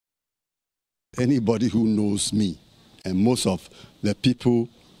Anybody who knows me, and most of the people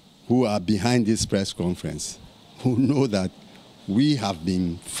who are behind this press conference, who know that we have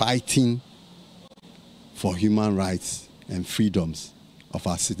been fighting for human rights and freedoms of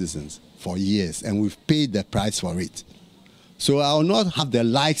our citizens for years, and we've paid the price for it. So I will not have the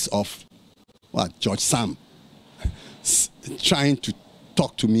likes of George Sam trying to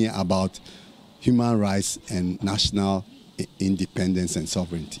talk to me about human rights and national independence and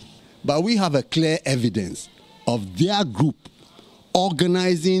sovereignty. But we have a clear evidence of their group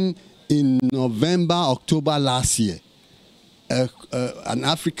organizing in November, October last year, an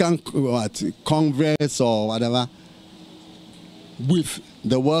African Congress or whatever with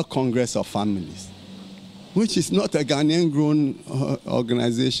the World Congress of Families, which is not a Ghanaian-grown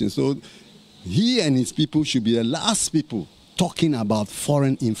organization. So he and his people should be the last people talking about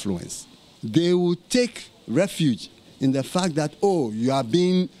foreign influence. They will take refuge in the fact that, oh, you are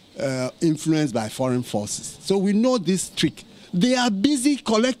being influenced by foreign forces. So we know this trick. They are busy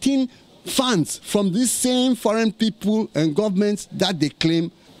collecting funds from these same foreign people and governments that they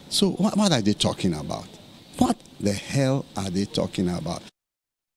claim. So what are they talking about? What the hell are they talking about?